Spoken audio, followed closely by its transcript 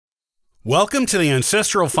Welcome to the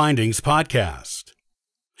Ancestral Findings podcast.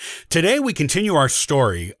 Today we continue our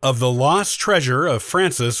story of the lost treasure of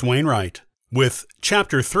Francis Wainwright with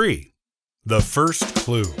Chapter 3, The First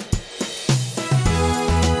Clue.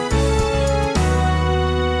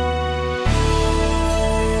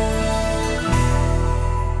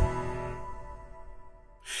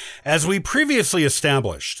 As we previously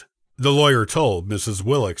established, the lawyer told Mrs.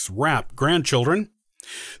 Willock's rapt grandchildren,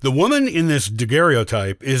 the woman in this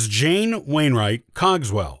daguerreotype is Jane Wainwright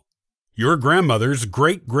Cogswell, your grandmother's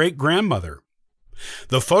great-great-grandmother.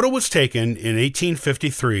 The photo was taken in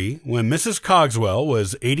 1853 when Mrs. Cogswell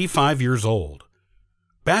was 85 years old.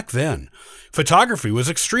 Back then, photography was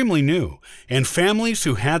extremely new, and families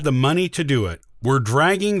who had the money to do it were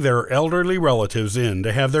dragging their elderly relatives in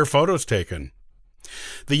to have their photos taken.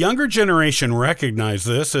 The younger generation recognized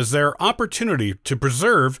this as their opportunity to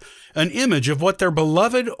preserve an image of what their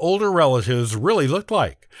beloved older relatives really looked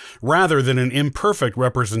like, rather than an imperfect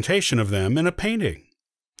representation of them in a painting.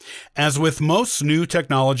 As with most new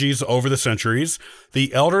technologies over the centuries,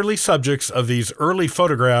 the elderly subjects of these early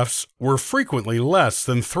photographs were frequently less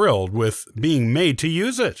than thrilled with being made to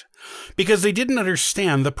use it, because they didn't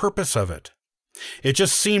understand the purpose of it. It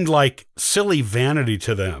just seemed like silly vanity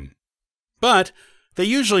to them. But they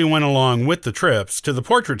usually went along with the trips to the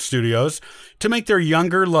portrait studios to make their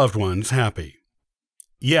younger loved ones happy.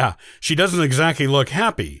 Yeah, she doesn't exactly look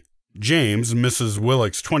happy, James, Mrs.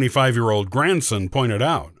 Willock's 25-year-old grandson, pointed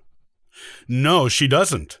out. No, she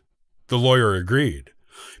doesn't, the lawyer agreed.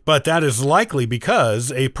 But that is likely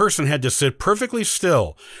because a person had to sit perfectly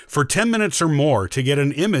still for 10 minutes or more to get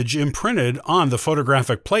an image imprinted on the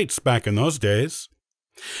photographic plates back in those days.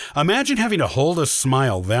 Imagine having to hold a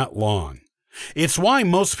smile that long. It's why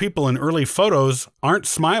most people in early photos aren't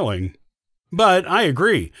smiling. But I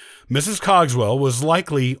agree, Mrs. Cogswell was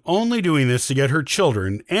likely only doing this to get her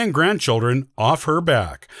children and grandchildren off her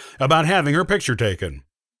back about having her picture taken.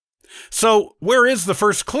 So where is the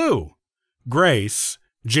first clue? Grace,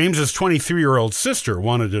 James's 23-year-old sister,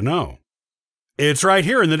 wanted to know. It's right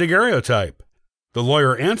here in the daguerreotype, the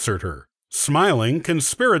lawyer answered her, smiling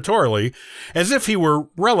conspiratorially as if he were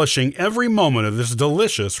relishing every moment of this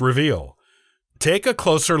delicious reveal. Take a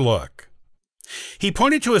closer look. He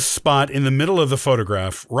pointed to a spot in the middle of the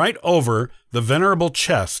photograph, right over the venerable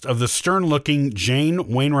chest of the stern-looking Jane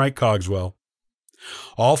Wainwright Cogswell.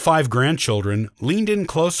 All 5 grandchildren leaned in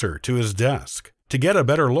closer to his desk to get a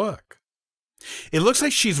better look. It looks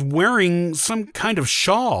like she's wearing some kind of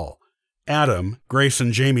shawl, Adam, Grace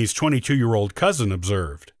and Jamie's 22-year-old cousin,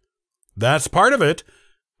 observed. That's part of it,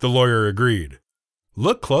 the lawyer agreed.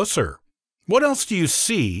 Look closer. What else do you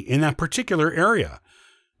see in that particular area?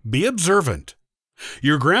 Be observant.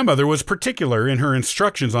 Your grandmother was particular in her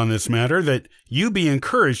instructions on this matter that you be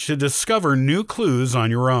encouraged to discover new clues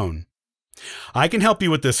on your own. I can help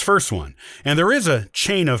you with this first one, and there is a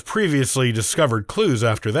chain of previously discovered clues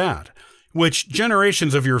after that, which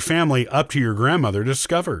generations of your family up to your grandmother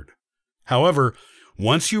discovered. However,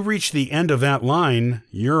 once you reach the end of that line,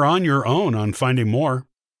 you're on your own on finding more.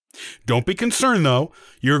 Don't be concerned, though.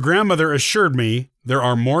 Your grandmother assured me there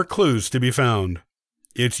are more clues to be found.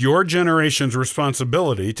 It's your generation's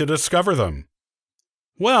responsibility to discover them.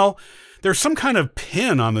 Well, there's some kind of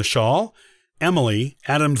pin on the shawl, Emily,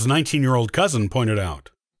 Adam's 19-year-old cousin, pointed out.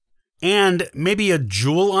 And maybe a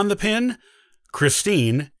jewel on the pin?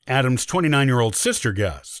 Christine, Adam's 29-year-old sister,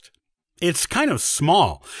 guessed. It's kind of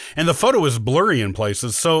small, and the photo is blurry in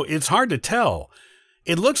places, so it's hard to tell.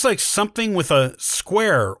 It looks like something with a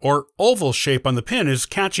square or oval shape on the pin is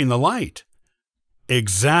catching the light.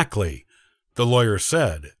 Exactly, the lawyer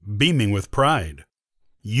said, beaming with pride.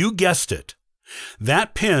 You guessed it.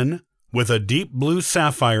 That pin, with a deep blue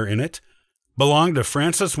sapphire in it, belonged to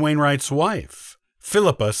Francis Wainwright's wife,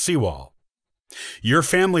 Philippa Sewall. Your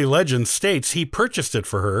family legend states he purchased it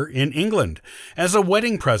for her in England as a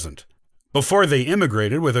wedding present before they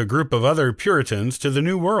immigrated with a group of other Puritans to the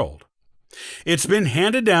New World. It's been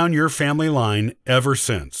handed down your family line ever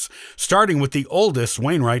since, starting with the oldest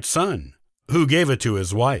Wainwright son, who gave it to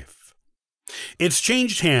his wife. It's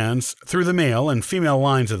changed hands through the male and female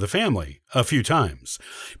lines of the family a few times,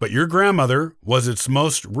 but your grandmother was its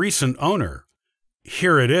most recent owner.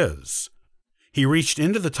 Here it is. He reached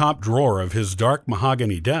into the top drawer of his dark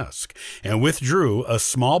mahogany desk and withdrew a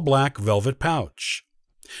small black velvet pouch.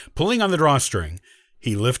 Pulling on the drawstring,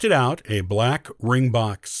 he lifted out a black ring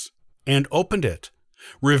box and opened it,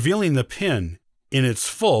 revealing the pin in its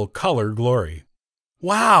full color glory.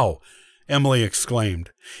 Wow! Emily exclaimed.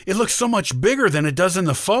 It looks so much bigger than it does in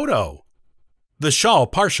the photo. The shawl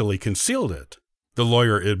partially concealed it, the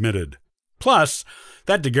lawyer admitted. Plus,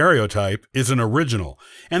 That daguerreotype is an original,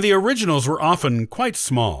 and the originals were often quite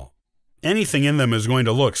small. Anything in them is going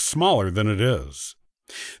to look smaller than it is.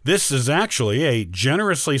 This is actually a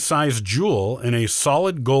generously sized jewel in a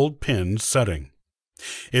solid gold pin setting.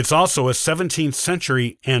 It's also a 17th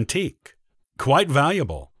century antique. Quite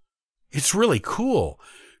valuable. It's really cool,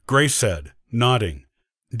 Grace said, nodding.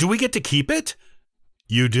 Do we get to keep it?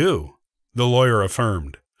 You do, the lawyer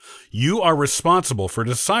affirmed. You are responsible for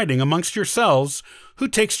deciding amongst yourselves who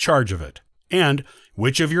takes charge of it, and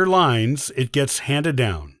which of your lines it gets handed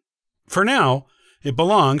down. For now, it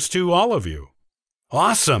belongs to all of you.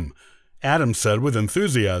 Awesome, Adam said with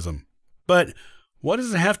enthusiasm. But what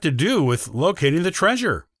does it have to do with locating the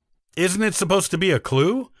treasure? Isn't it supposed to be a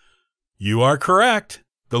clue? You are correct,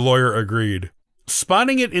 the lawyer agreed.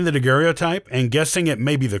 Spotting it in the daguerreotype and guessing it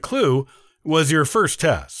may be the clue was your first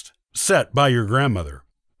test, set by your grandmother.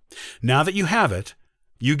 Now that you have it,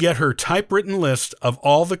 you get her typewritten list of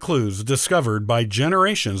all the clues discovered by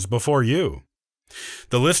generations before you.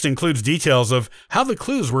 The list includes details of how the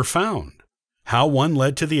clues were found, how one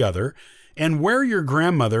led to the other, and where your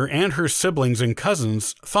grandmother and her siblings and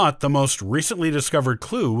cousins thought the most recently discovered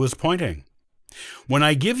clue was pointing. When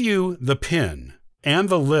I give you the pin and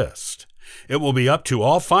the list, it will be up to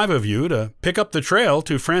all 5 of you to pick up the trail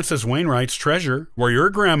to Frances Wainwright's treasure where your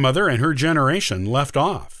grandmother and her generation left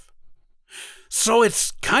off. So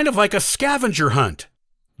it's kind of like a scavenger hunt,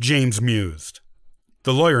 James mused.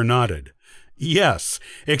 The lawyer nodded. Yes,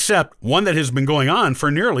 except one that has been going on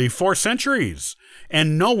for nearly 4 centuries,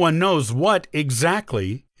 and no one knows what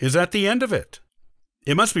exactly is at the end of it.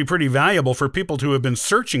 It must be pretty valuable for people to have been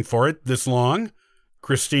searching for it this long,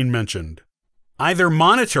 Christine mentioned. Either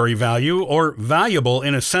monetary value or valuable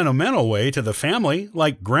in a sentimental way to the family,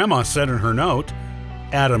 like Grandma said in her note,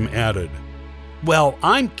 Adam added. Well,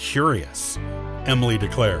 I'm curious, Emily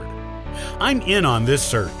declared. I'm in on this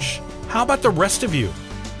search. How about the rest of you?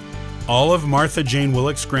 All of Martha Jane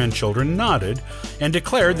Willicks's grandchildren nodded and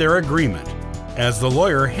declared their agreement as the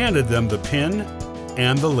lawyer handed them the pin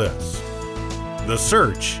and the list. The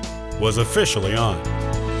search was officially on.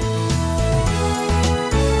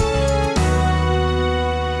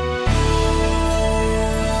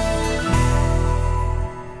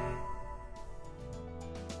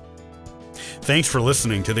 Thanks for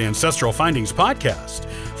listening to the Ancestral Findings podcast.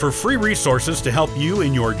 For free resources to help you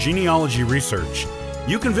in your genealogy research,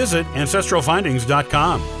 you can visit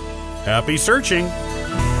ancestralfindings.com. Happy searching!